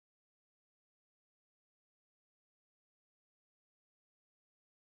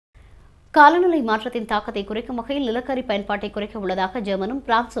காலநிலை மாற்றத்தின் தாக்கத்தை குறைக்கும் வகையில் நிலக்கரி பயன்பாட்டை குறைக்க உள்ளதாக ஜெர்மனும்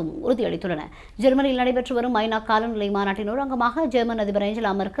பிரான்சும் உறுதியளித்துள்ளன. ஜெர்மனியில் நடைபெற்று வரும் ஐநா காலநிலை மாநாட்டின் ஒரு அங்கமாக ஜெர்மன் அதிபர்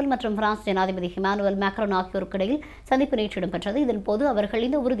ஏஞ்சலா மெர்க்கல் மற்றும் பிரான்ஸ் ஜனாதிபதி இமானுவேல் மேக்ரான் ஆகியோருக்கு இடையில் சந்திப்பு நேற்று இடம்பெற்றது. இதன்போது அவர்கள்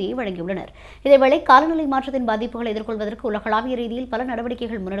இந்த உறுதியை வழங்கியுள்ளனர். இதேவேளை காலநிலை மாற்றத்தின் பாதிப்புகளை எதிர்கொள்வதற்கு உலகளாவிய ரீதியில் பல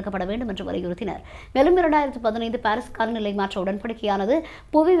நடவடிக்கைகள் முன்னெடுக்கப்பட வேண்டும் என்று வலியுறுத்தினர். மேலும் 2015 பாரிஸ் காலநிலை மாற்ற உடன்படிக்கையானது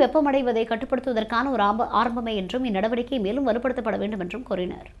புவி வெப்பமடைவதை கட்டுப்படுத்துவதற்கான ஒரு ஆரம்பமே என்றும் இந்நடவடிக்கை மேலும் வலுப்படுத்தப்பட வேண்டும் என்றும்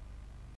கூறினர்.